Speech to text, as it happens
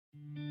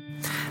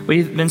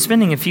We've been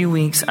spending a few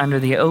weeks under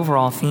the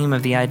overall theme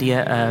of the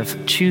idea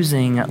of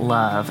choosing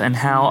love and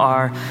how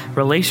our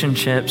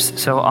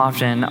relationships so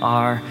often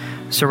are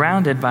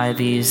surrounded by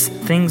these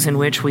things in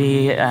which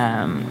we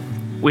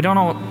don't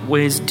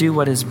always do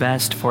what is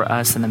best for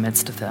us in the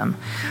midst of them.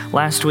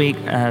 Last week,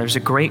 there's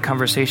a great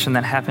conversation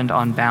that happened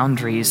on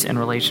boundaries in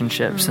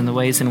relationships and the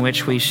ways in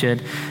which we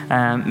should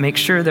make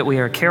sure that we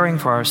are caring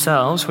for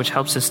ourselves, which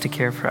helps us to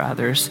care for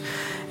others.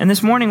 And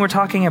this morning, we're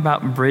talking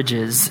about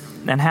bridges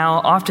and how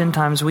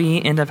oftentimes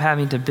we end up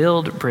having to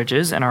build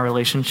bridges in our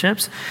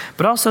relationships,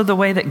 but also the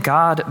way that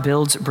God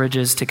builds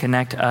bridges to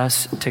connect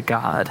us to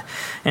God.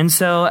 And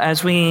so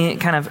as we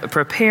kind of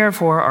prepare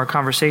for our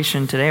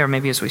conversation today, or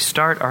maybe as we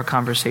start our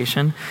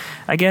conversation,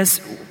 I guess,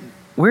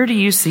 where do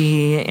you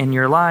see in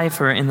your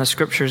life or in the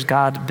scriptures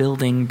God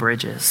building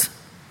bridges?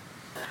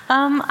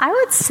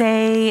 I would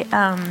say,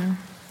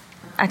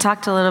 I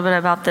talked a little bit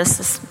about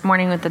this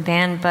morning with the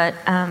band, but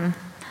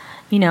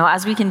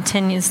as we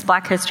continue, it's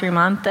Black History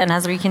Month, and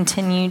as we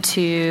continue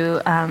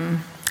to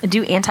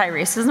do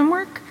anti-racism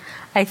work,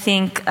 I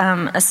think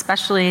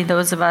especially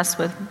those of us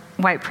with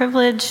white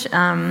privilege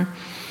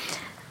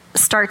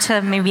start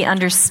to maybe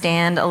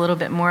understand a little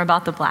bit more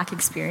about the Black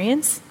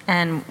experience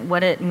and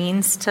what it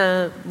means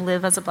to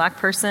live as a Black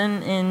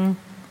person in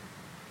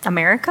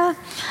America.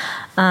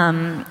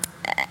 And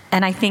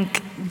I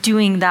think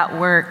doing that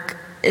work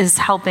is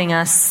helping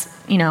us,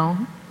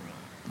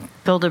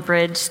 build a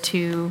bridge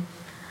to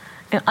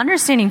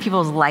understanding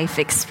people's life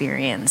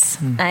experience.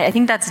 I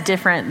think that's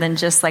different than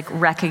just like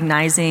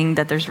recognizing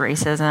that there's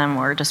racism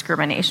or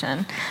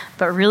discrimination,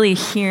 but really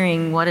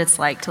hearing what it's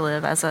like to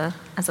live as a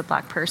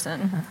Black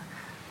person.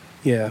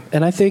 Yeah,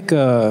 and I think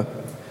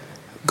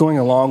going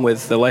along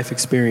with the life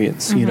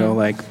experience,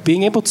 like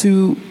being able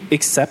to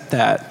accept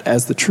that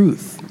as the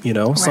truth.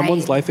 Right.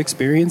 Someone's life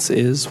experience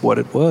is what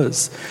it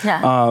was.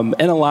 Yeah.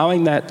 And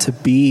allowing that to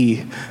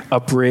be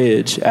a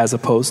bridge as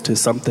opposed to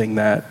something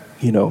that,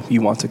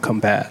 you want to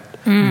combat.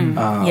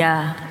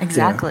 Yeah,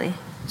 exactly. Yeah.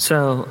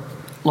 So,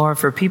 Laura,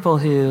 for people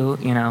who,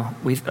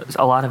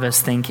 a lot of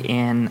us think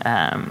in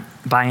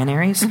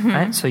binaries,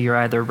 right? So you're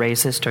either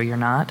racist or you're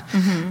not,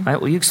 right?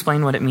 Will you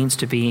explain what it means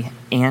to be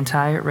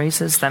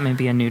anti-racist? That may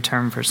be a new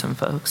term for some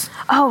folks.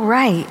 Oh,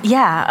 right.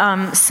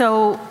 Yeah.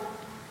 So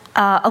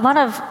a lot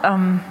of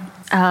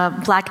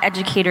Black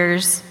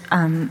educators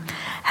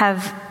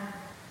have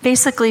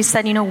basically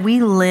said,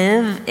 we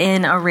live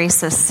in a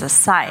racist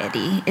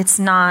society. It's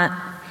not,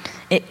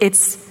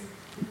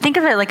 think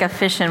of it like a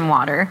fish in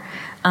water.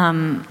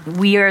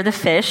 We are the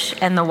fish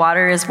and the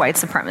water is white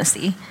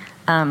supremacy.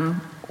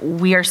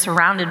 We are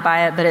surrounded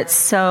by it, but it's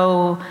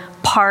so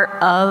part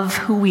of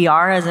who we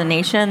are as a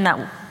nation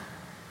that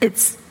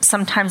it's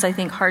sometimes, I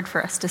think, hard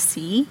for us to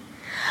see.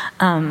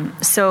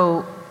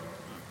 So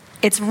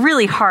it's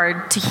really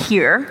hard to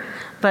hear,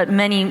 but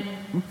many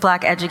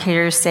Black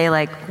educators say,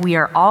 we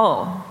are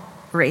all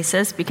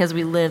racist because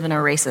we live in a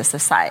racist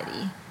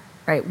society,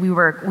 right? We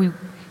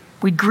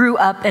grew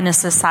up in a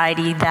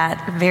society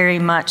that very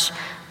much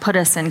put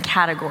us in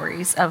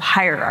categories of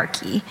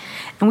hierarchy.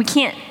 And we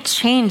can't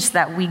change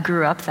that we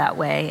grew up that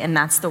way, and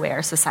that's the way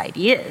our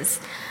society is.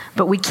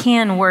 But we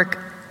can work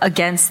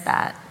against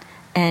that.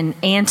 And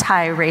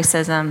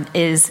anti-racism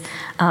is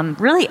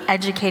really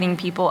educating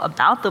people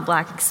about the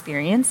Black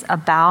experience,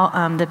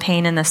 about the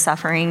pain and the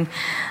suffering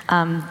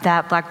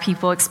that Black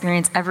people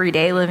experience every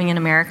day living in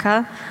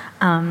America.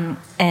 And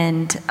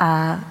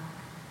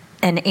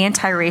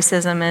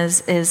anti-racism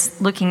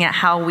is looking at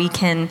how we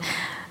can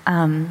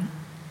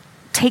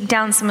take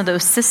down some of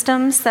those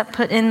systems that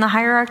put in the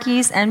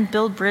hierarchies and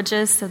build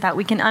bridges so that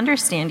we can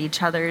understand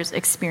each other's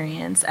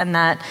experience and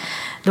that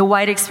the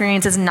white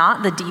experience is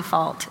not the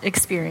default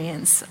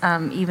experience,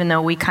 even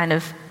though we kind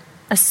of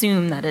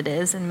assume that it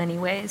is in many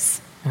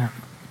ways.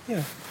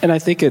 Yeah. And I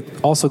think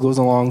it also goes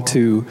along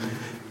to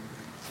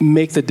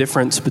make the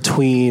difference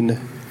between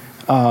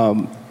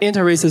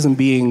anti-racism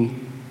being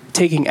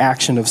taking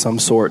action of some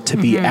sort to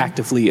be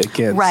actively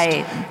against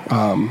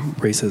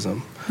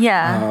racism.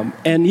 Yeah.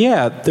 And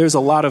there's a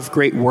lot of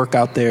great work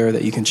out there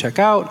that you can check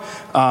out.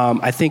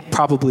 I think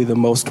probably the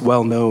most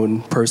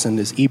well-known person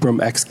is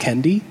Ibram X.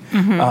 Kendi.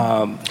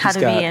 How to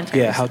be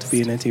anti-racist. How to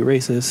be an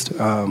anti-racist.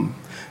 I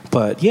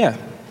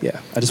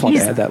just want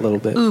to add that little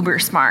bit. Uber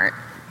smart,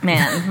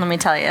 man, let me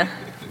tell you.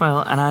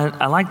 Well, and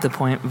I like the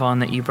point, Vaughn,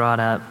 that you brought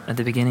up at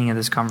the beginning of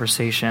this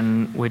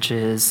conversation, which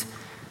is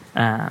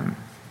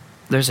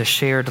there's a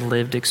shared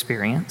lived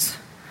experience,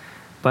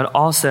 but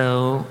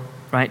also,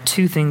 right,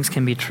 two things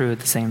can be true at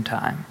the same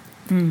time.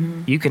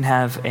 You can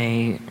have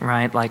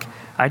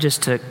I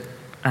just took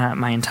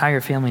my entire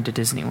family to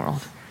Disney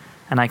World,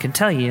 and I can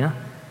tell you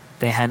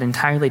they had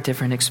entirely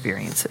different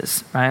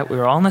experiences, right? We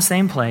were all in the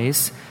same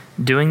place,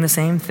 doing the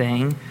same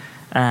thing,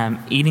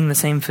 eating the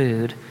same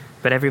food,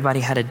 but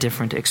everybody had a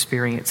different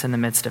experience in the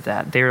midst of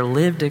that. Their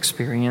lived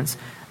experience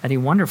at a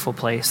wonderful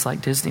place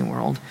like Disney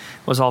World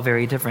was all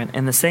very different.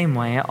 In the same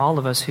way, all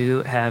of us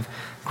who have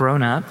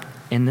grown up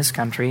in this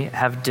country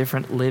have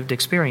different lived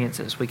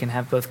experiences. We can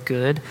have both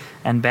good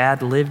and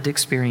bad lived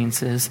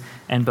experiences,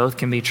 and both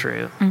can be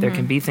true. There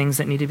can be things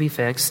that need to be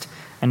fixed,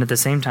 and at the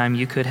same time,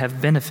 you could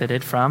have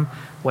benefited from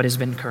what has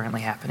been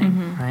currently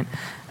happening, right?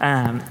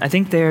 I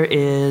think there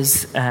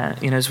is,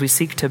 as we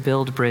seek to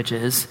build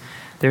bridges,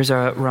 there's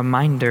a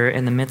reminder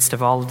in the midst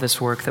of all of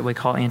this work that we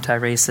call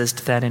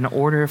anti-racist that in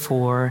order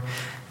for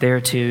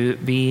there to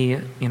be,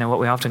 what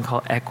we often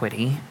call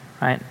equity,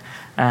 right?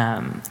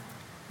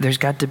 There's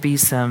got to be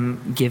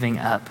some giving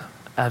up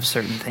of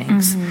certain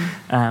things.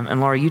 And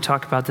Laura, you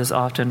talk about this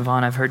often.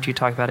 Vaughn, I've heard you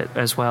talk about it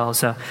as well.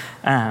 So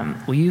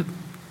will you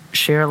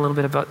share a little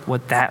bit about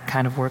what that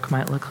kind of work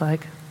might look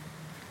like?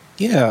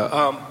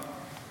 Yeah.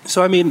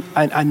 So,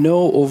 I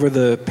know over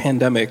the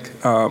pandemic,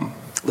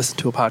 listened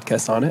to a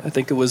podcast on it. I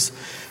think it was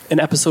an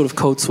episode of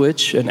Code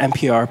Switch, an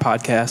NPR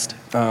podcast.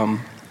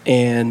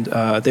 And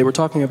they were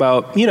talking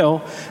about,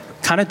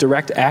 kind of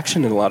direct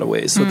action in a lot of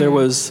ways. So there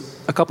was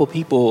a couple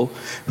people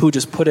who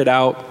just put it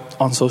out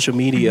on social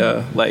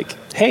media, like,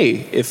 hey,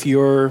 if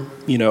you're,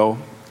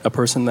 a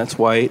person that's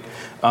white,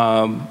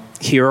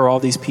 here are all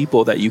these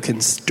people that you can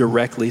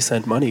directly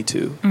send money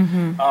to.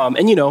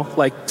 And,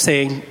 like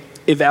saying,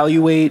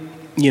 evaluate,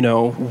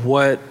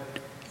 what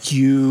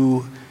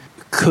you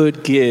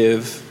could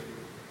give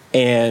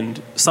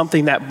and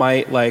something that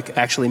might like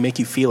actually make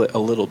you feel it a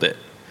little bit.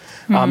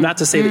 Not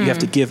to say that you have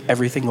to give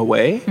everything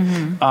away,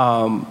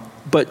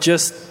 but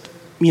just,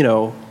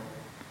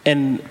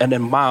 an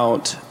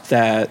amount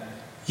that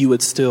you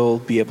would still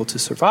be able to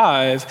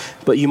survive,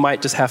 but you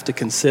might just have to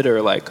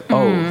consider like,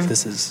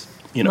 this is,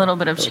 a little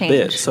bit of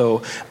change.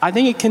 So I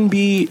think it can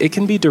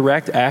be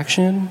direct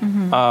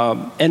action.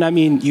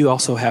 And you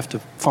also have to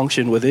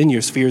function within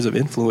your spheres of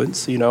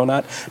influence.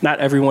 Not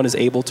everyone is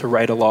able to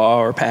write a law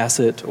or pass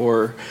it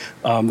or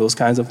those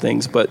kinds of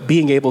things. But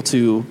being able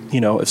to,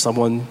 if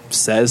someone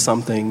says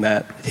something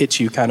that hits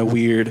you kind of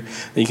weird,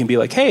 then you can be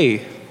like,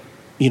 hey,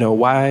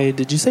 why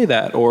did you say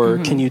that? Or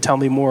can you tell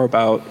me more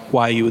about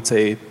why you would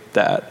say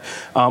that?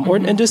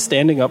 And just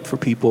standing up for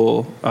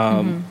people.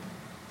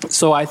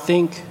 So I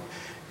think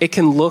it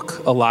can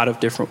look a lot of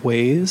different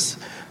ways,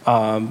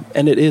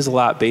 and it is a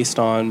lot based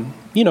on,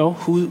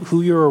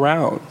 who you're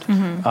around,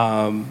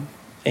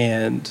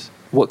 and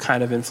what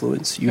kind of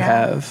influence you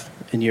have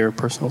in your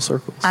personal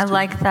circles. I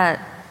like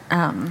that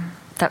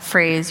that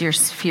phrase, your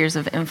spheres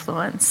of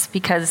influence,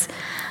 because,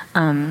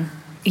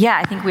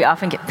 I think we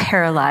often get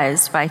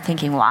paralyzed by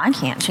thinking, well, I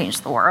can't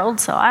change the world,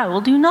 so I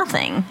will do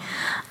nothing.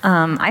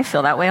 I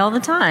feel that way all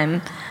the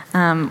time.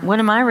 What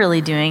am I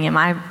really doing? Am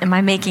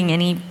I making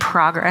any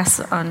progress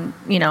on,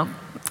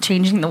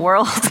 changing the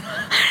world?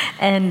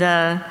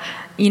 And,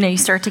 you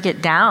start to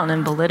get down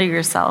and belittle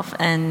yourself,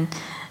 and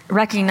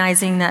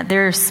recognizing that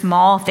there are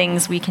small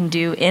things we can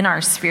do in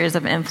our spheres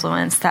of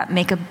influence that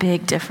make a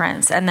big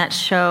difference and that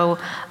show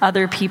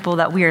other people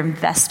that we are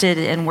invested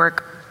in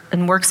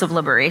works of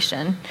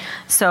liberation.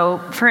 So,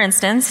 for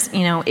instance,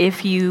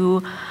 if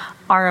you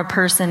are a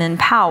person in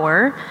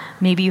power,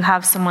 maybe you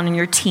have someone in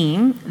your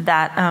team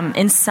that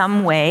in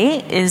some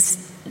way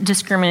is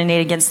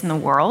discriminated against in the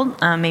world.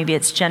 Maybe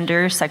it's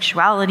gender,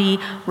 sexuality,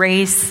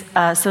 race,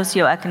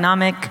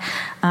 socioeconomic.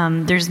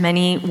 There's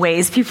many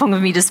ways people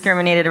can be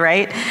discriminated,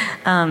 right?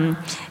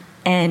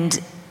 And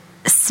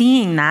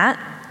seeing that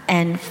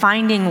and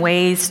finding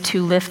ways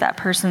to lift that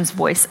person's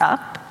voice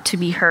up to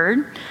be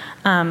heard,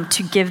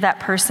 to give that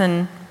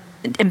person,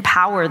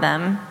 empower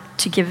them,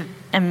 to give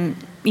them,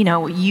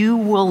 you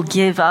will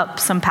give up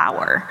some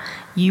power.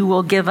 You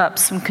will give up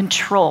some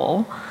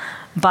control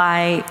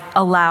by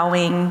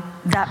allowing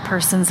that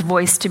person's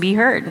voice to be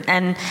heard.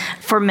 And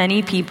for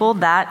many people,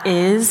 that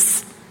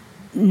is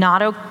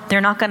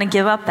they're not going to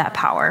give up that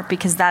power,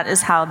 because that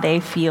is how they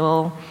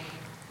feel.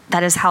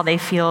 That is how they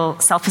feel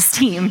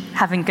self-esteem,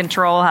 having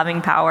control,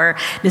 having power.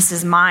 This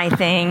is my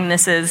thing.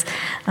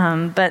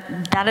 But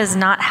that is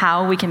not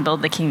how we can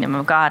build the kingdom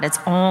of God. It's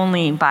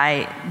only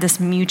by this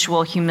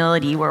mutual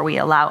humility where we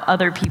allow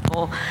other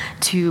people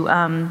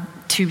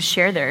to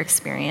share their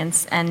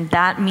experience, and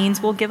that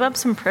means we'll give up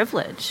some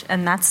privilege.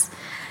 And that's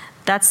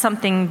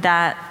something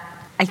that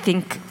I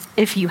think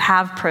if you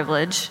have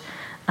privilege,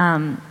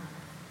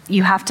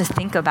 you have to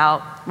think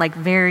about like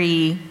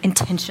very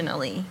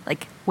intentionally,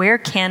 like where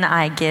can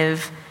I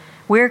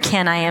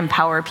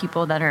empower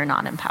people that are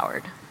not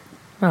empowered?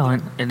 Well,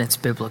 and it's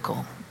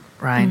biblical,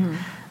 right?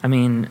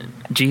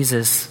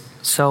 Jesus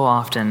so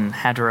often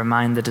had to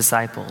remind the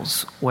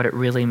disciples what it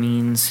really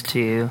means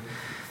to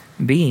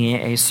be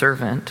a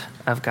servant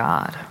of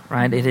God,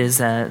 right? It is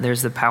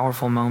there's the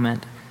powerful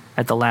moment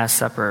at the Last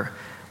Supper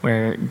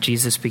where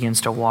Jesus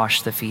begins to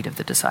wash the feet of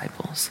the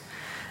disciples.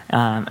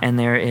 And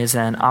there is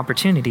an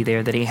opportunity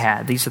there that he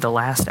had. These are the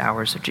last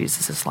hours of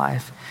Jesus'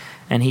 life.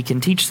 And he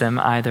can teach them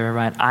either,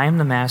 right, I am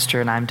the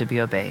master and I'm to be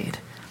obeyed.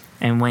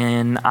 And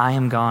when I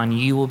am gone,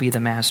 you will be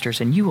the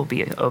masters and you will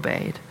be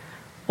obeyed.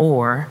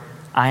 Or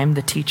I am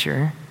the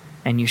teacher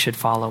and you should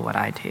follow what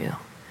I do.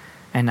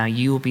 And now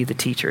you will be the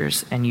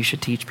teachers and you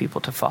should teach people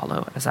to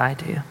follow as I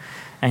do.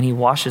 And he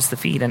washes the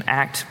feet and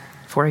act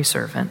for a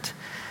servant.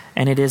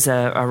 And it is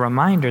a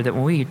reminder that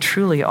when we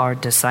truly are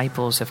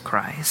disciples of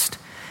Christ,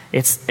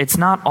 it's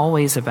not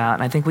always about,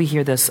 and I think we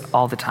hear this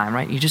all the time,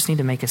 right? You just need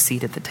to make a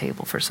seat at the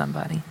table for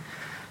somebody.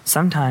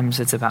 Sometimes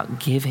it's about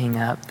giving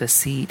up the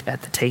seat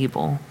at the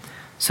table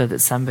so that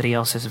somebody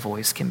else's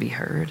voice can be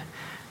heard,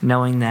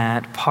 knowing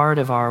that part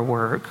of our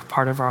work,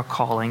 part of our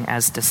calling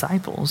as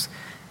disciples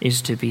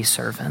is to be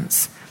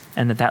servants,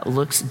 and that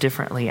looks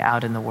differently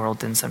out in the world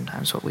than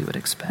sometimes what we would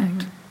expect.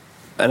 Mm-hmm.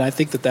 And I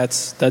think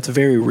that's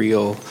very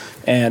real.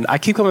 And I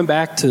keep coming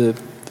back to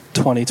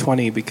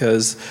 2020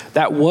 because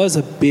that was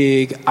a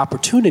big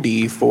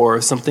opportunity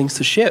for some things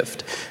to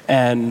shift.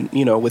 And,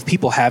 with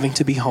people having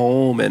to be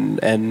home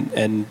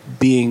and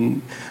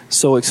being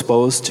so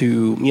exposed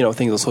to,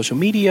 things on social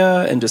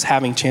media and just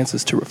having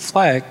chances to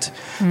reflect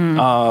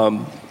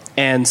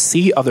and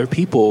see other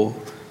people,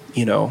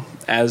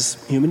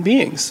 as human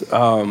beings.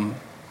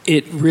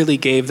 It really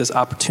gave this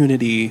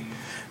opportunity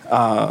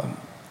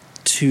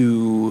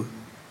to,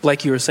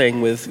 like you were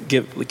saying, with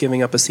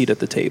giving up a seat at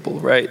the table,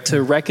 right?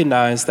 To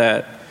recognize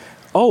that,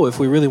 if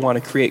we really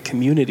want to create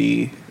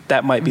community,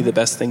 that might be the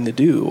best thing to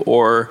do.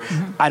 Or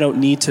I don't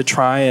need to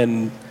try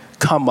and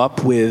come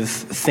up with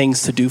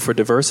things to do for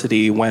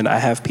diversity when I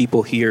have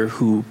people here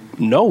who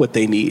know what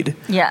they need.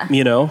 Yeah.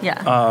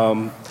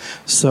 Yeah.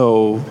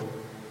 So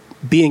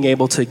being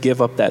able to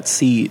give up that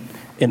seat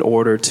in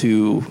order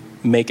to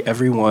make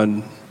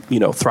everyone,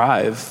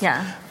 thrive.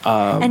 Yeah.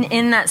 And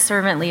in that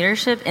servant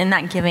leadership, in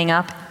that giving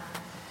up,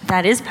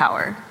 that is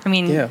power. I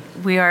mean,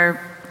 we are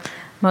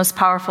most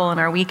powerful in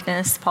our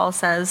weakness, Paul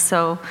says.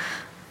 So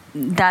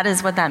that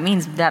is what that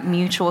means, that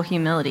mutual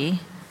humility.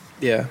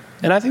 Yeah.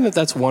 And I think that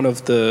that's one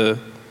of the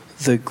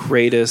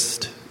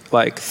greatest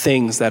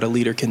things that a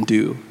leader can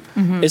do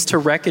is to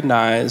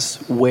recognize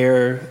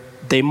where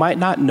they might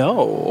not know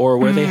or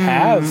where they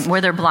have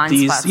where their blind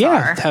spots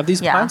are. Have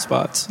these blind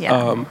spots.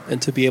 Yeah.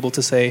 And to be able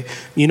to say,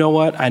 you know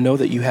what, I know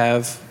that you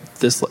have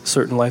this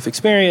certain life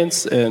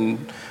experience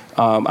and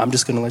I'm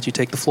just going to let you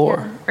take the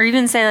floor. Yeah. Or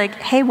even say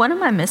hey, what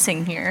am I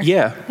missing here?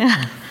 Yeah.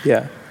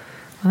 Yeah.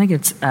 I think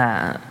it's,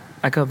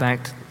 I go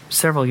back to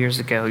several years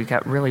ago, you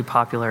got really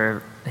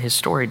popular, his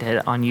story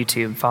did on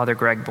YouTube, Father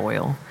Greg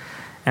Boyle.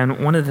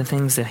 And one of the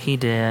things that he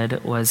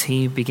did was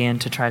he began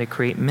to try to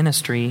create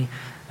ministry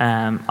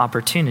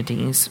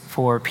opportunities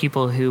for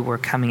people who were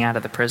coming out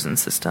of the prison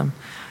system.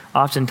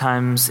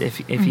 Oftentimes,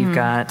 if you've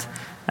got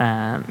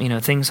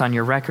things on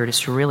your record,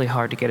 it's really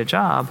hard to get a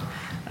job.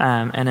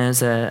 And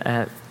as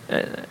a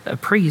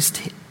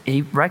priest,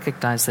 he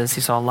recognized this.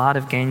 He saw a lot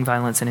of gang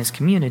violence in his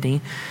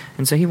community,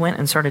 and so he went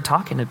and started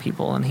talking to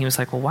people. And he was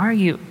like, "Well, why are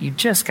you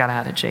just got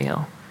out of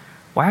jail?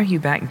 Why are you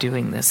back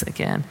doing this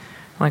again?"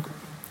 I'm like,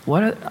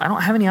 what? I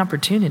don't have any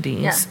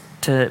opportunities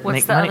to What's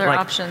make the money. Other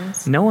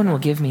options? No one will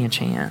give me a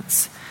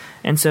chance.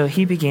 And so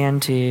he began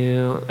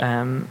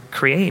to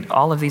create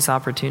all of these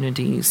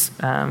opportunities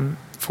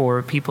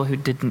for people who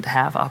didn't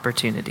have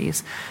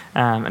opportunities.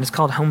 And it's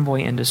called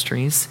Homeboy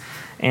Industries.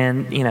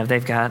 And,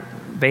 they've got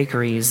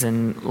bakeries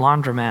and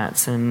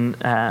laundromats and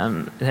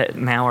that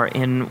now are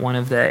in one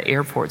of the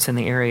airports in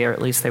the area, or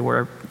at least they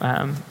were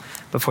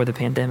before the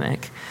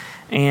pandemic.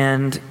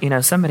 And,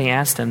 somebody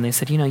asked him, they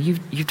said,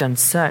 you've done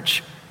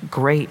such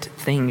great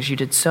things. You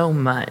did so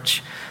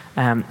much.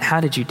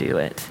 How did you do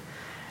it?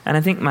 And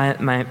I think my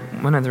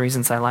one of the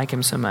reasons I like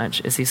him so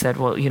much is he said,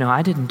 well,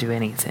 I didn't do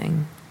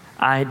anything.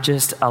 I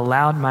just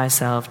allowed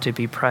myself to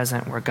be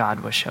present where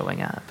God was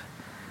showing up.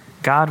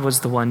 God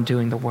was the one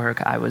doing the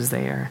work. I was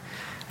there.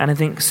 And I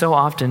think so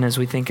often as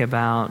we think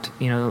about,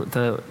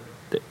 the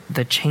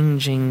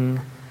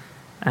changing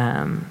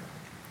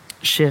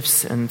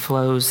shifts and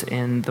flows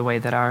in the way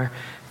that our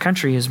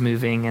country is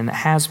moving and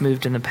has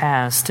moved in the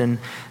past, and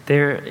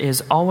there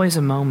is always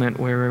a moment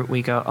where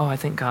we go, I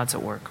think God's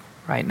at work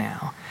right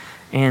now.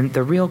 And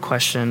the real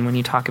question when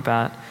you talk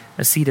about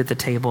a seat at the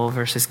table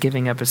versus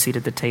giving up a seat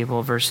at the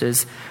table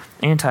versus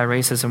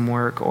anti-racism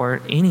work or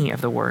any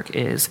of the work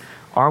is,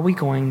 are we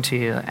going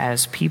to,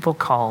 as people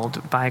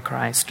called by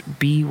Christ,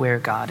 be where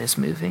God is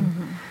moving?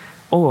 Mm-hmm.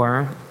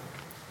 Or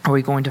are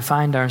we going to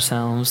find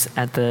ourselves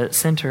at the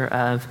center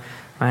of,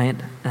 right,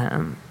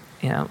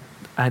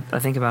 I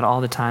think about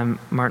all the time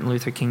Martin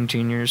Luther King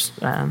Jr.'s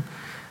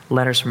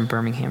letters from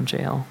Birmingham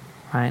jail,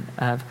 right,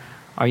 of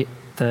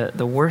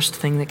the worst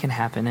thing that can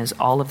happen is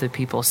all of the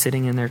people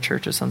sitting in their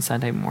churches on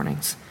Sunday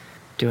mornings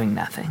doing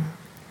nothing,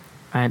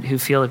 right? Who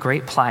feel a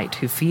great plight,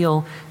 who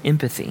feel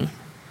empathy,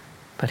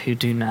 but who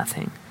do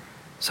nothing.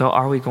 So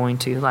are we going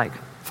to, like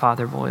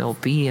Father Boyle,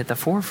 be at the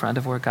forefront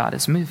of where God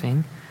is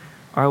moving?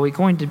 Or are we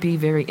going to be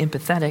very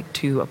empathetic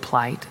to a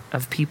plight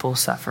of people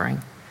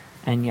suffering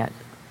and yet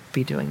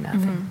be doing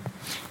nothing?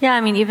 Mm-hmm. Yeah, I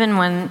mean, even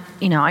when,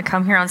 I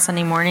come here on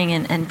Sunday morning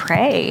and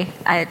pray,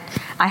 I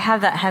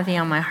have that heavy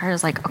on my heart.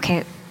 It's like,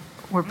 okay,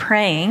 we're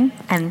praying,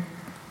 and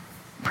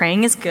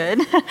praying is good.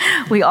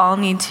 We all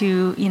need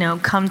to,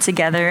 come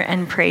together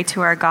and pray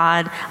to our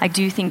God. I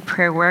do think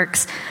prayer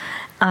works.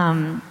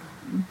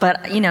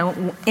 But,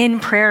 in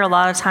prayer, a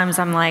lot of times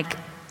I'm like,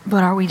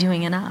 but are we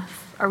doing enough?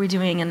 Are we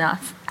doing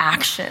enough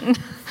action?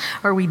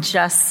 Or are we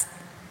just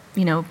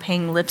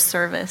paying lip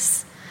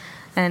service.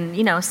 And,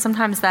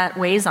 sometimes that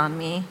weighs on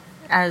me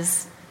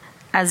as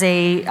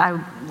a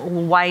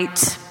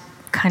white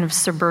kind of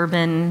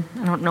suburban,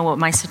 I don't know what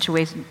my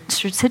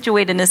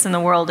situatedness in the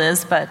world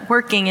is, but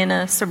working in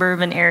a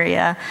suburban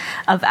area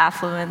of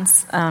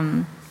affluence,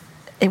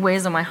 it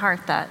weighs on my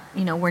heart that,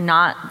 we're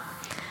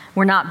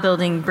not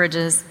building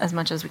bridges as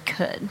much as we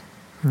could.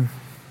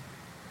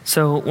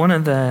 So one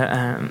of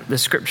the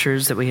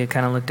scriptures that we had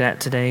kind of looked at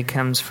today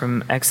comes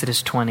from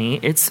Exodus 20.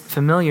 It's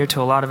familiar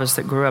to a lot of us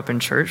that grew up in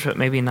church, but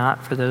maybe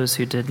not for those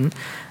who didn't.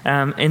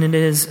 And it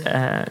is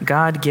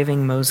God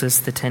giving Moses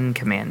the 10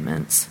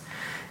 Commandments.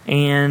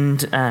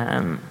 And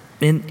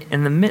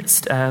in the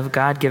midst of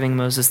God giving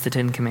Moses the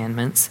 10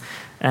 Commandments,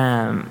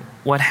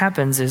 what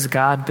happens is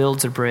God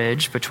builds a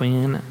bridge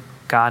between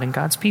God and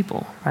God's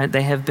people. Right?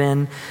 They have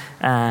been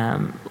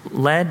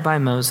led by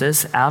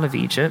Moses out of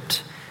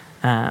Egypt,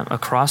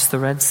 across the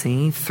Red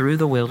Sea, through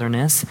the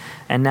wilderness,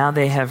 and now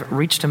they have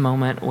reached a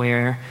moment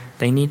where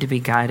they need to be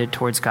guided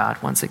towards God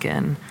once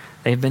again.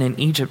 They've been in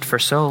Egypt for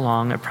so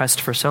long,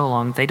 oppressed for so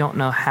long, they don't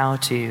know how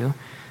to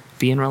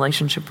be in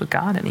relationship with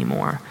God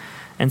anymore.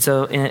 And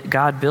so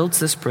God builds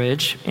this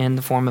bridge in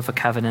the form of a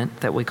covenant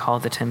that we call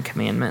the 10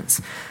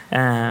 Commandments.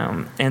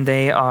 And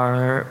they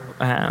are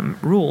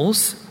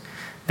rules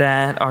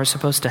that are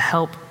supposed to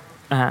help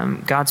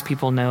God's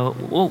people know,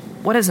 well,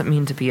 what does it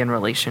mean to be in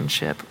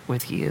relationship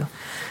with you?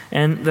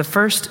 And the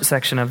first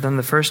section of them,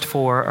 the first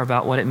 4, are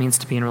about what it means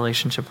to be in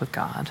relationship with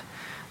God.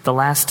 The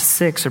last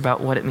 6 are about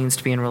what it means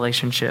to be in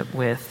relationship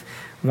with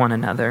one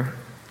another.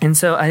 And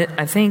so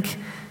I think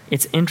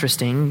it's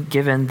interesting,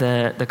 given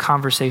the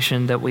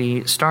conversation that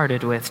we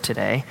started with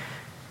today,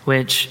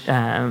 which,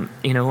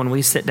 when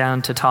we sit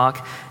down to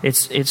talk,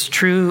 it's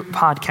true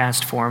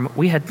podcast form.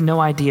 We had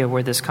no idea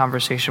where this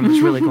conversation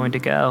was really going to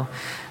go.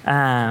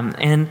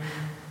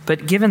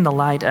 But given the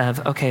light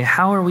of, okay,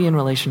 how are we in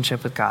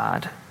relationship with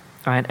God?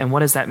 Right? And what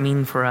does that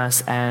mean for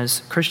us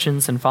as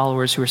Christians and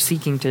followers who are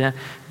seeking to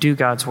do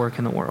God's work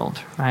in the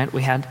world? Right?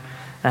 We had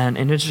an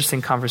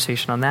interesting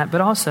conversation on that, but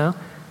also,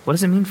 what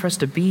does it mean for us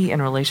to be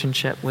in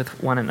relationship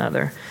with one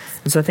another?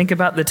 And so think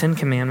about the 10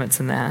 Commandments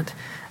in that.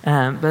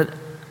 But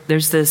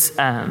there's this,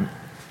 I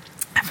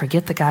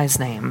forget the guy's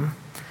name,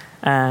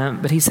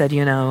 but he said,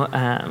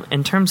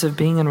 in terms of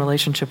being in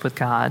relationship with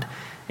God,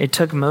 it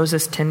took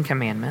Moses 10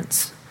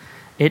 Commandments.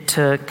 It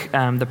took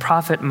the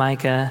prophet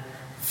Micah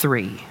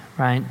 3,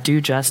 right?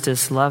 Do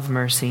justice, love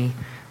mercy,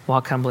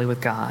 walk humbly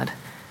with God.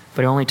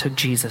 But it only took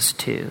Jesus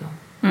 2,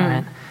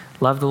 right?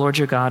 Love the Lord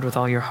your God with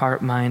all your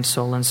heart, mind,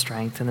 soul, and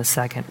strength. And the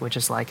second, which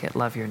is like it,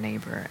 love your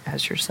neighbor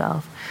as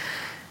yourself.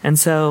 And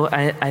so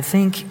I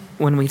think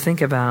when we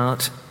think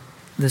about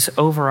this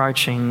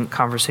overarching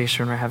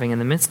conversation we're having in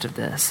the midst of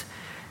this,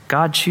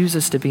 God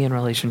chooses to be in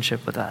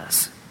relationship with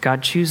us.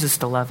 God chooses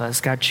to love us.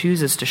 God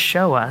chooses to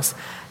show us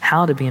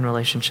how to be in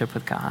relationship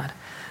with God.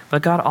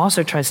 But God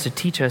also tries to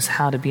teach us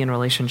how to be in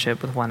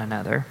relationship with one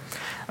another.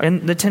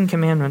 And the 10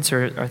 Commandments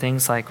are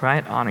things like,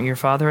 right, honor your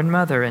father and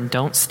mother, and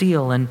don't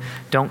steal, and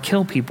don't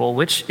kill people,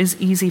 which is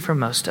easy for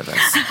most of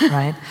us,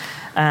 right?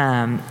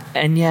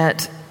 And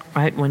yet,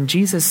 right, when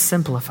Jesus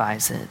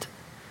simplifies it,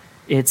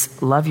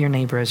 it's love your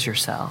neighbor as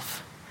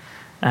yourself.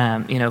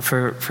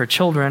 For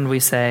children, we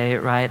say,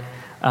 right,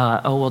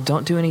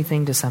 don't do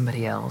anything to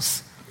somebody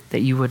else that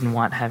you wouldn't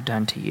want to have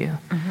done to you.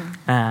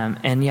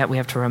 And yet we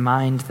have to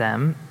remind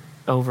them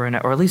over and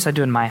over, or at least I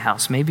do in my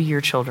house. Maybe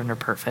your children are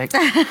perfect.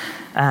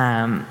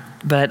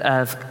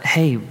 But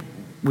hey,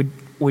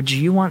 would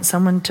you want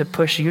someone to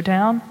push you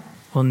down?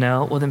 Well,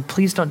 no. Well, then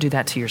please don't do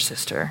that to your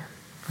sister,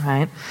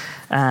 right?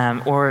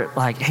 Or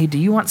like, hey, do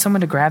you want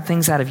someone to grab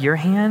things out of your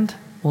hand?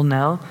 Well,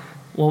 no.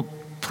 Well,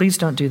 please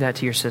don't do that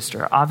to your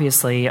sister.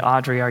 Obviously,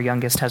 Audrey, our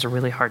youngest, has a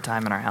really hard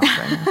time in our house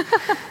right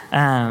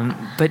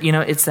now. But,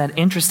 it's that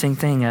interesting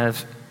thing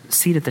of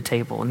seat at the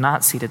table,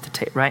 not seat at the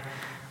table, right?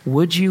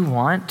 Would you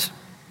want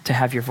to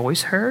have your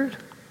voice heard?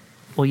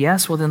 Well,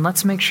 yes. Well, then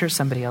let's make sure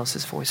somebody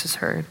else's voice is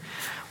heard.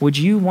 Would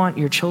you want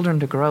your children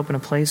to grow up in a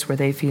place where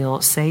they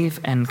feel safe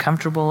and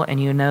comfortable,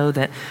 and you know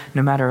that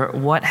no matter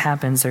what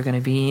happens, they're going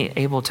to be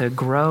able to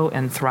grow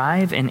and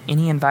thrive in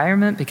any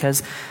environment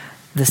because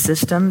the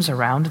systems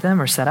around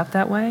them are set up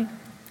that way?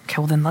 Okay,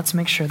 well then let's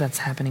make sure that's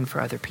happening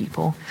for other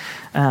people.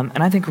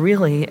 And I think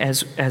really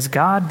as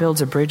God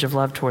builds a bridge of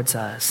love towards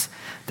us,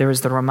 there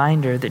is the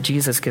reminder that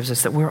Jesus gives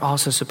us that we're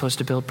also supposed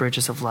to build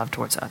bridges of love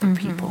towards other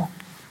people.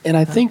 And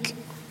I think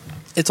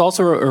it's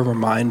also a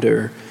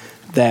reminder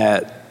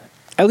that,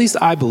 at least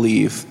I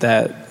believe,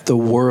 that the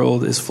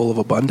world is full of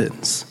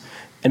abundance.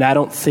 And I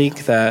don't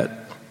think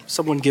that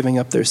someone giving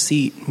up their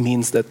seat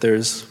means that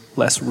there's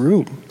less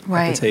room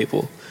at the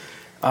table.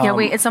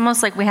 It's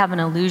almost like we have an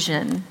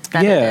illusion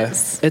that it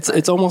is.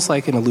 It's almost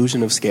like an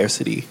illusion of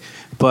scarcity.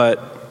 But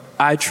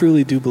I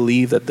truly do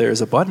believe that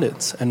there's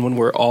abundance. And when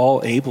we're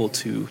all able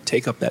to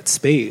take up that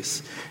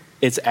space,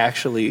 it's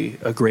actually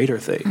a greater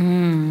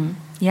thing.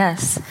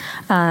 Yes.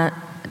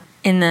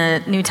 In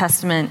the New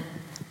Testament,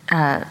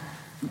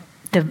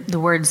 the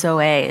word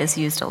Zoe is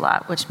used a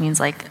lot, which means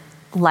like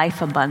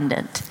life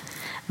abundant.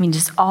 mean,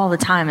 just all the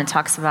time it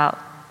talks about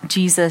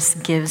Jesus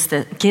gives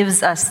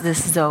us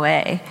this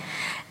Zoe,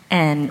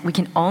 and we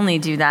can only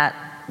do that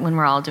when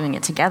we're all doing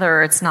it together,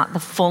 or it's not the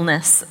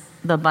fullness,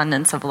 the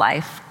abundance of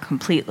life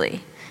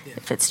completely. Yeah.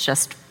 If it's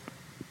just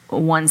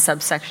one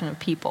subsection of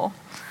people,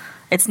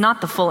 it's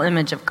not the full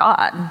image of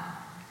God.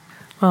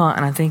 Well,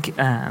 and I think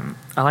I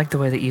like the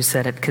way that you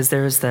said it, because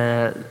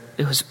it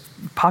was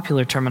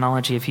popular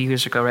terminology a few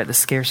years ago, right? The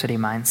scarcity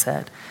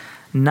mindset.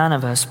 None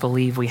of us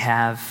believe we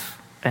have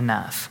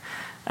enough.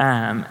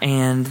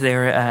 And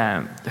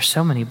there's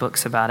so many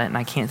books about it, and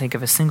I can't think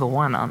of a single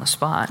one on the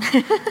spot.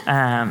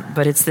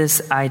 But it's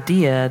this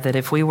idea that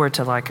if we were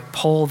to like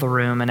poll the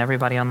room, and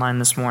everybody online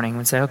this morning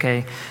would say,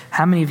 okay,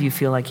 how many of you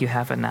feel like you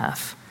have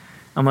enough?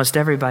 Almost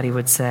everybody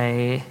would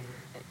say,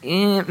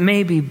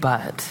 maybe,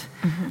 but.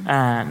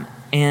 Mm-hmm.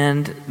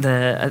 And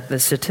the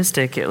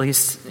statistic, at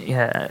least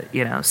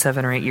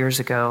 7 or 8 years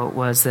ago,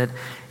 was that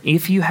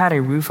if you had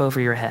a roof over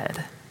your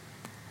head,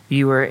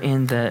 you were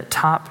in the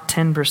top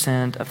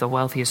 10% of the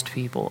wealthiest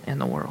people in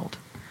the world.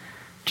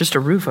 Just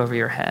a roof over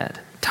your head.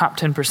 Top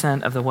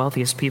 10% of the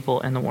wealthiest people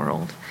in the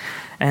world.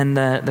 And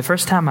the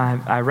first time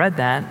I read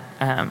that,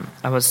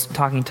 I was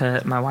talking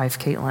to my wife,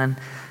 Caitlin,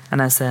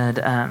 and I said,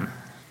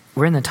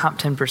 we're in the top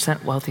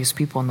 10% wealthiest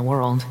people in the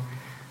world,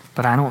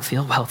 but I don't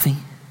feel wealthy.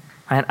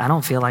 Right? I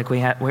don't feel like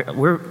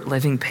we're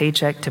living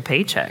paycheck to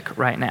paycheck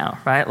right now,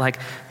 right? Like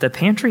the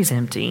pantry's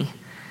empty.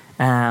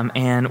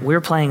 And we're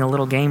playing a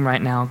little game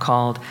right now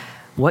called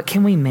What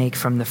Can We Make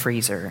from the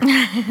Freezer,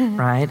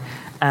 right?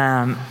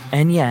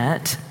 And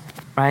yet,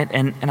 right,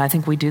 and I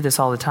think we do this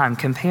all the time,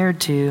 compared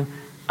to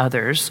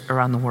others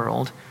around the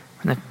world,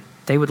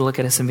 they would look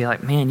at us and be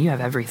like, man, you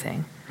have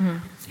everything. Mm-hmm.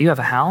 You have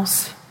a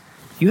house.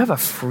 You have a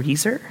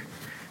freezer,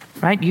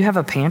 right? You have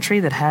a pantry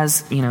that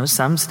has,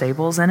 some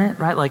staples in it,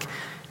 right? Like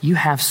you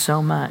have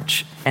so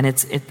much. And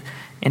it's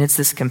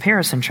this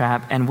comparison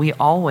trap, and we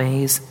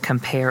always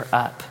compare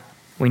up.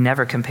 We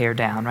never compare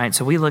down, right?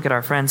 So we look at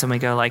our friends and we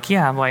go like,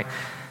 yeah,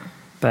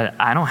 but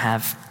I don't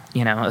have, a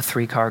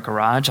 3-car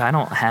garage. I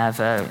don't have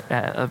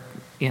the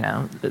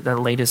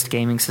latest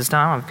gaming system.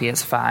 I don't have a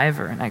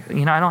PS5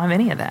 I don't have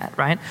any of that,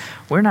 right?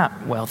 We're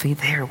not wealthy.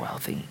 They're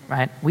wealthy,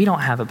 right? We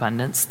don't have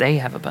abundance. They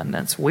have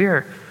abundance.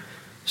 We're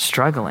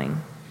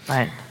struggling,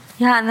 right?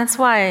 Yeah, and that's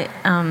why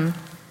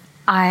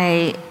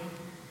I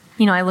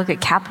look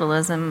at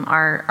capitalism,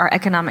 our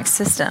economic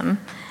system,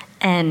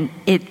 and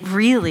it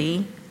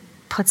really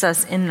puts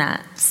us in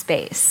that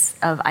space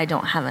of I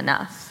don't have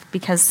enough,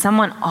 because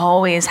someone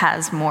always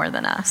has more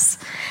than us.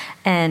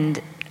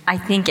 And I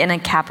think in a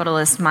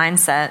capitalist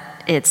mindset,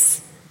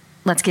 it's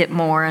let's get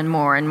more and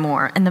more and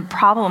more. And the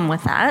problem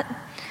with that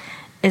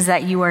is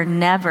that you are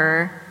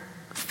never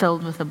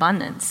filled with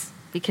abundance,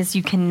 because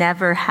you can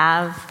never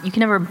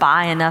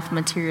buy enough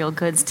material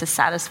goods to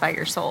satisfy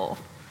your soul.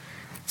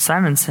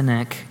 Simon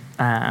Sinek,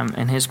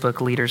 in his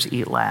book Leaders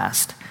Eat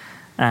Last,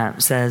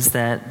 says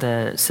that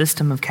the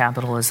system of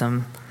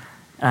capitalism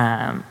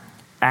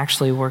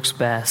actually works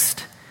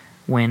best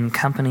when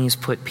companies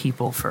put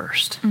people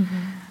first.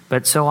 Mm-hmm.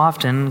 But so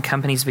often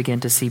companies begin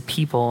to see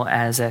people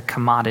as a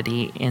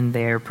commodity in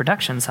their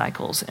production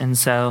cycles. And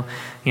so,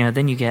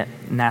 then you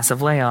get massive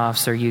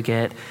layoffs, or you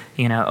get,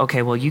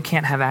 okay, well, you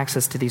can't have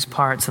access to these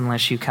parts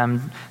unless you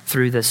come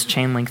through this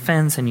chain link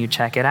fence and you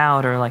check it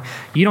out, or like,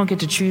 you don't get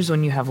to choose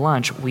when you have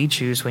lunch. We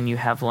choose when you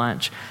have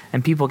lunch.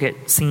 And people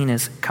get seen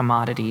as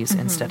commodities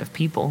mm-hmm. instead of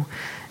people.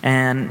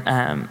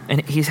 And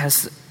he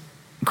has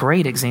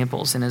great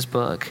examples in his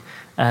book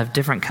of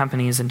different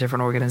companies and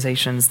different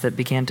organizations that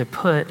began to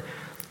put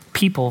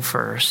people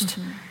first,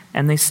 mm-hmm.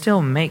 and they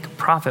still make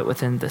profit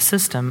within the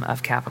system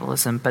of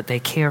capitalism, but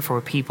they care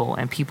for people,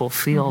 and people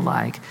feel mm-hmm.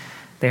 like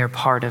they're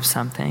part of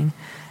something.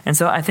 And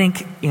so I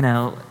think,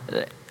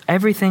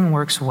 everything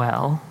works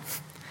well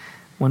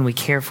when we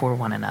care for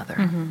one another.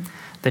 Mm-hmm.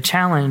 The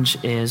challenge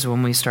is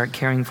when we start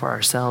caring for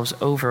ourselves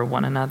over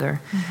one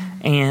another.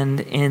 Mm-hmm. And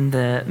in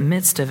the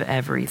midst of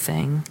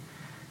everything,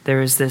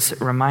 there is this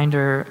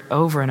reminder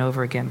over and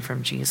over again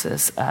from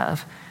Jesus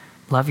of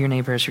love your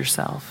neighbor as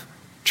yourself.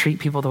 Treat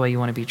people the way you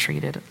want to be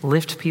treated.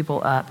 Lift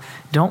people up.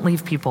 Don't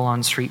leave people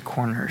on street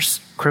corners,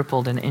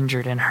 crippled and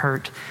injured and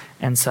hurt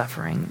and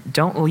suffering.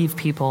 Don't leave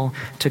people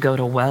to go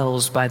to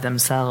wells by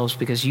themselves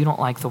because you don't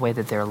like the way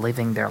that they're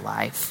living their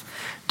life.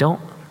 Don't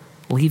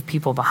leave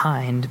people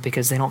behind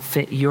because they don't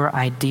fit your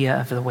idea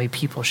of the way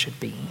people should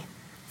be.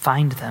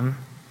 Find them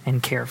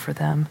and care for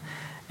them.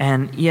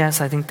 And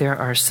yes, I think there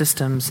are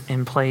systems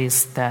in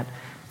place that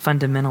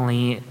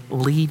fundamentally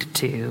lead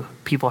to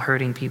people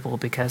hurting people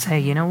because, hey,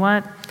 you know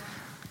what?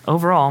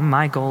 Overall,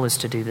 my goal is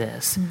to do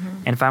this. Mm-hmm.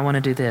 And if I want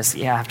to do this, I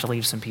have to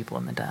leave some people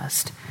in the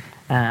dust.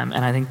 And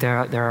I think there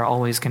are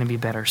always going to be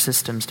better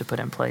systems to put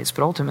in place.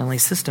 But ultimately,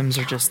 systems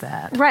are just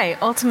that. Right.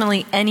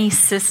 Ultimately, any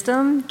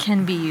system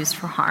can be used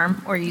for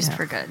harm or used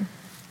for good.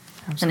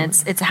 Absolutely.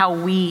 And it's how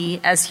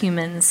we as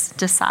humans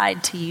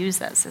decide to use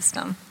that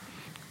system.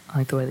 I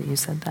like the way that you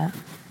said that.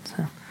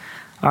 So,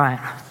 all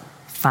right.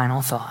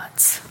 Final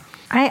thoughts.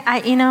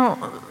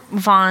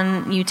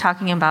 Vaughn, you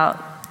talking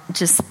about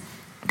just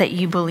that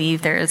you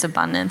believe there is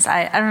abundance.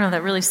 I don't know,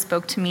 that really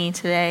spoke to me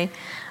today,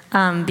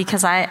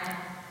 because I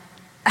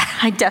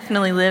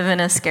definitely live in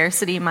a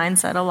scarcity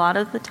mindset a lot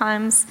of the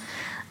times,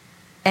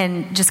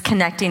 and just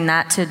connecting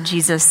that to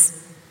Jesus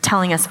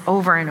telling us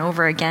over and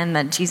over again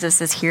that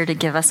Jesus is here to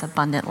give us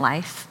abundant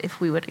life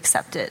if we would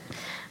accept it.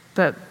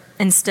 But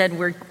instead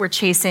we're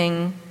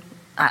chasing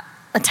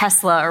a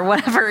Tesla or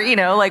whatever,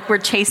 like we're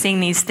chasing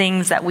these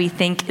things that we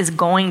think is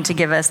going to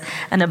give us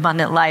an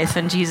abundant life.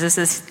 And Jesus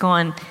is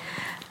going,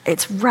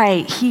 it's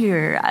right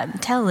here, I'm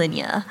telling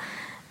you.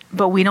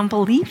 But we don't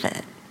believe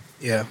it.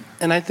 Yeah.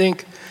 And I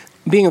think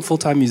being a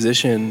full-time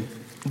musician,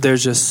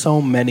 there's just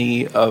so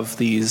many of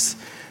these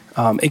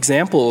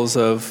examples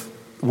of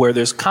where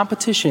there's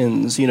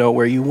competitions,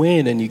 where you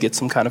win and you get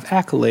some kind of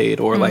accolade,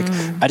 or like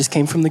I just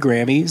came from the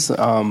Grammys,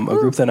 a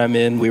group that I'm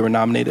in, we were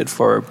nominated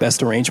for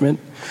Best Arrangement,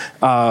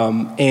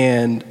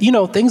 and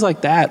things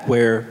like that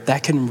where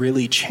that can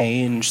really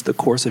change the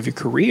course of your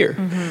career.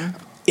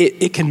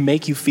 It can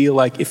make you feel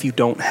like if you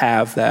don't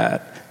have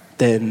that,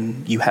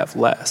 then you have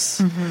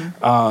less.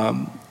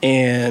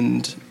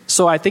 And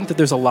so I think that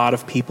there's a lot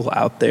of people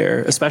out there,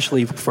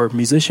 especially for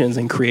musicians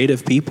and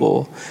creative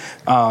people,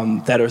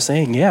 that are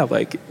saying, yeah,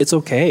 like, it's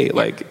okay.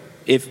 Like,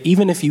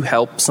 even if you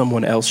help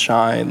someone else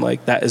shine,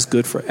 like, that is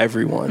good for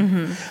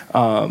everyone.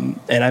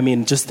 And I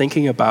mean, just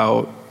thinking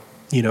about,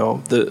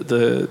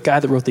 the guy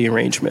that wrote the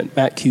arrangement,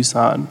 Matt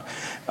Cuson,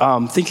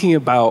 thinking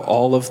about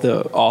all of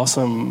the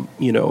awesome,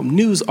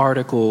 news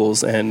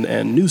articles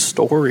and news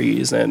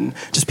stories and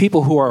just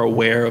people who are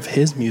aware of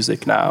his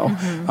music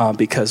now,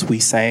 because we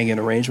sang an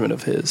arrangement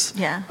of his.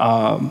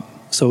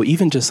 So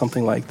even just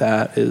something like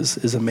that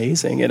is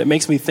amazing. And it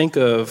makes me think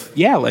of,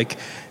 like,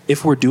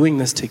 if we're doing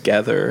this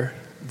together,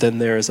 then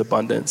there is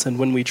abundance. And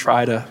when we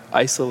try to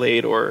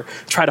isolate or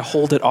try to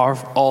hold it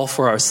all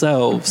for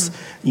ourselves,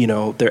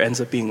 there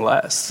ends up being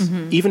less.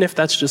 Even if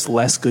that's just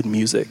less good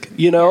music,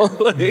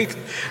 like,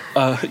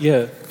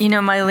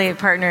 my late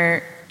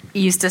partner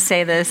used to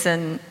say this,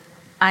 and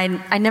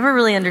I never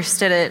really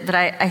understood it, but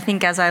I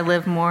think as I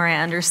live more, I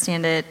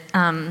understand it.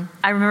 I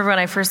remember when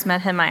I first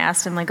met him, I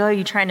asked him, like, oh, are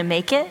you trying to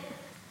make it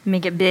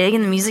big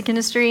in the music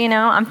industry?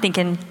 I'm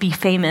thinking be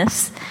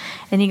famous.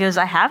 And he goes,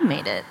 I have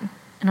made it.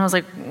 And I was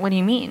like, what do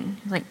you mean?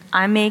 He's like,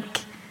 I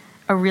make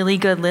a really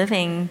good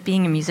living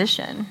being a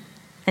musician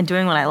and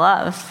doing what I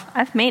love.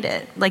 I've made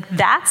it. Like,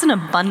 that's an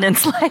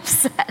abundance life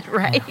set,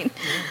 right?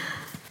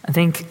 I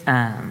think,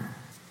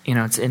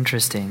 it's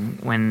interesting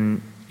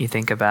when you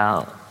think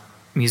about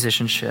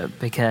musicianship,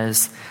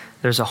 because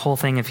there's a whole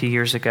thing a few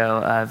years ago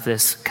of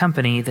this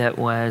company that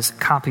was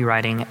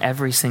copywriting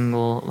every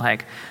single,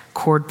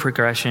 chord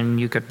progression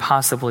you could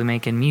possibly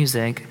make in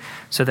music,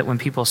 so that when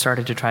people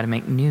started to try to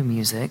make new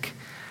music,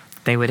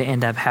 they would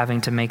end up having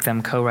to make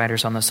them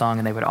co-writers on the song,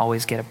 and they would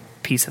always get a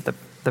piece of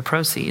the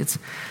proceeds,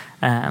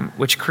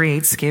 which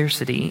creates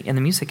scarcity in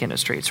the music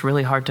industry. It's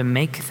really hard to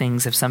make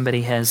things if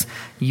somebody has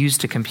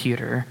used a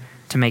computer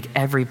to make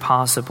every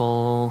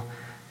possible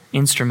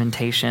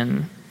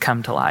instrumentation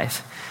come to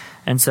life.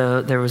 And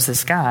so there was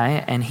this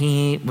guy, and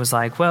he was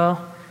like,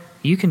 well,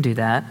 you can do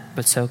that,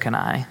 but so can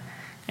I.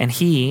 And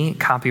he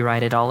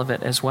copyrighted all of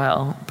it as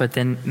well, but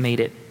then made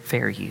it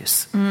fair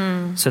use,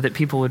 so that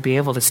people would be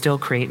able to still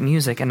create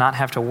music and not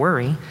have to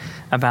worry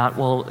about,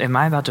 well, am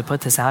I about to put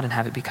this out and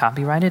have it be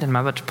copyrighted? Am I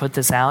about to put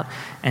this out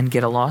and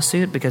get a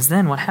lawsuit? Because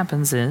then what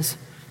happens is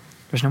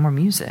there's no more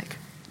music.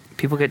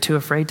 People get too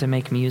afraid to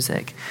make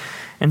music.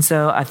 And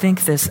so I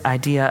think this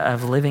idea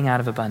of living out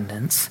of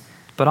abundance,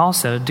 but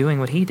also doing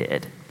what he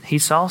did. He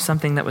saw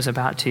something that was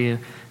about to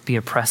be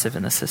oppressive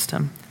in the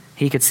system.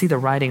 He could see the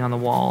writing on the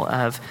wall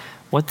of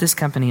what this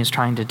company is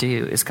trying to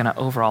do is going to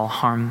overall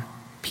harm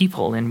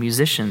people and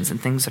musicians and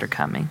things that are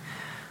coming.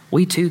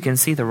 We too can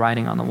see the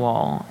writing on the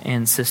wall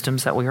in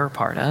systems that we are a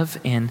part of,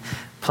 in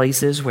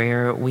places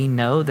where we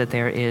know that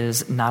there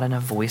is not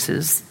enough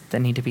voices that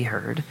need to be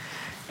heard.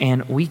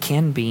 And we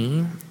can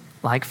be,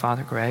 like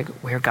Father Greg,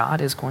 where God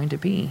is going to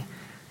be.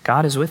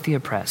 God is with the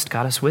oppressed.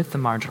 God is with the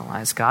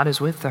marginalized. God is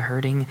with the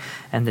hurting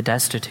and the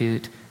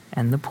destitute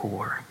and the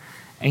poor.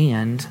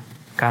 And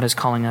God is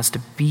calling us to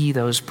be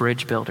those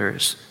bridge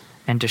builders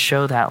and to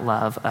show that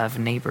love of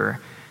neighbor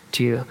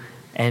to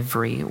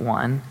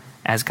everyone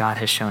as God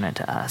has shown it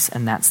to us.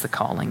 And that's the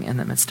calling in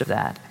the midst of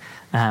that.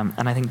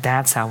 And I think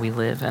that's how we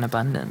live in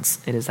abundance.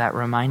 It is that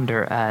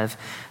reminder of,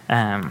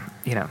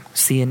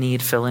 see a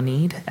need, fill a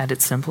need at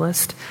its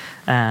simplest.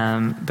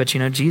 But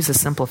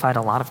Jesus simplified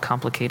a lot of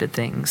complicated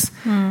things.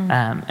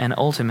 And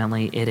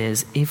ultimately it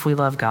is, if we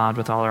love God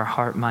with all our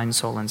heart, mind,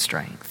 soul, and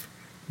strength,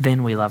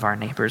 then we love our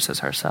neighbors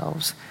as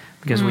ourselves.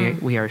 Because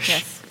we are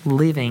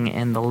living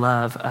in the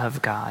love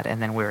of God, and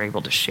then we're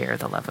able to share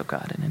the love of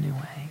God in a new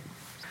way.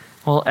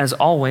 Well, as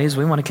always,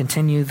 we want to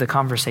continue the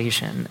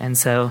conversation. And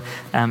so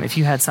if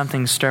you had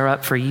something stir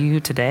up for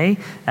you today,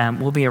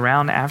 we'll be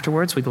around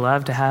afterwards. We'd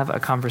love to have a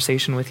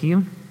conversation with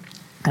you.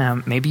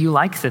 Maybe you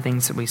like the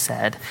things that we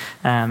said.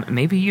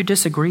 Maybe you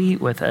disagree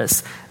with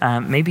us.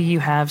 Maybe you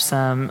have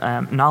some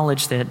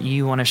knowledge that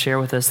you want to share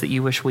with us that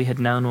you wish we had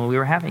known when we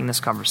were having this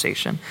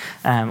conversation.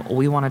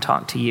 We want to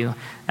talk to you.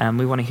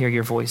 We want to hear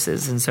your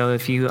voices. And so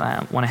if you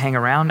want to hang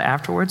around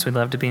afterwards, we'd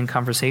love to be in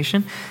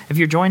conversation. If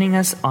you're joining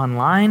us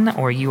online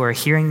or you are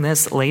hearing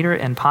this later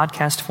in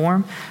podcast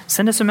form,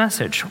 send us a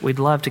message. We'd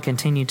love to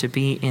continue to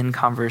be in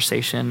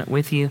conversation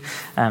with you.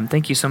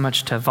 Thank you so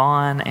much to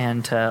Vaughn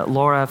and to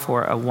Laura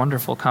for a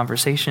wonderful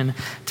conversation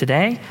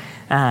today.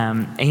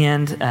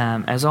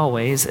 As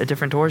always, A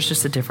Different Door is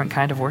just a different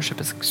kind of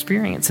worship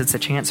experience. It's a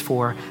chance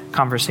for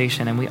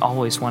conversation, and we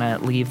always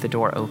want to leave the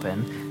door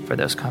open for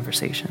those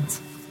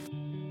conversations.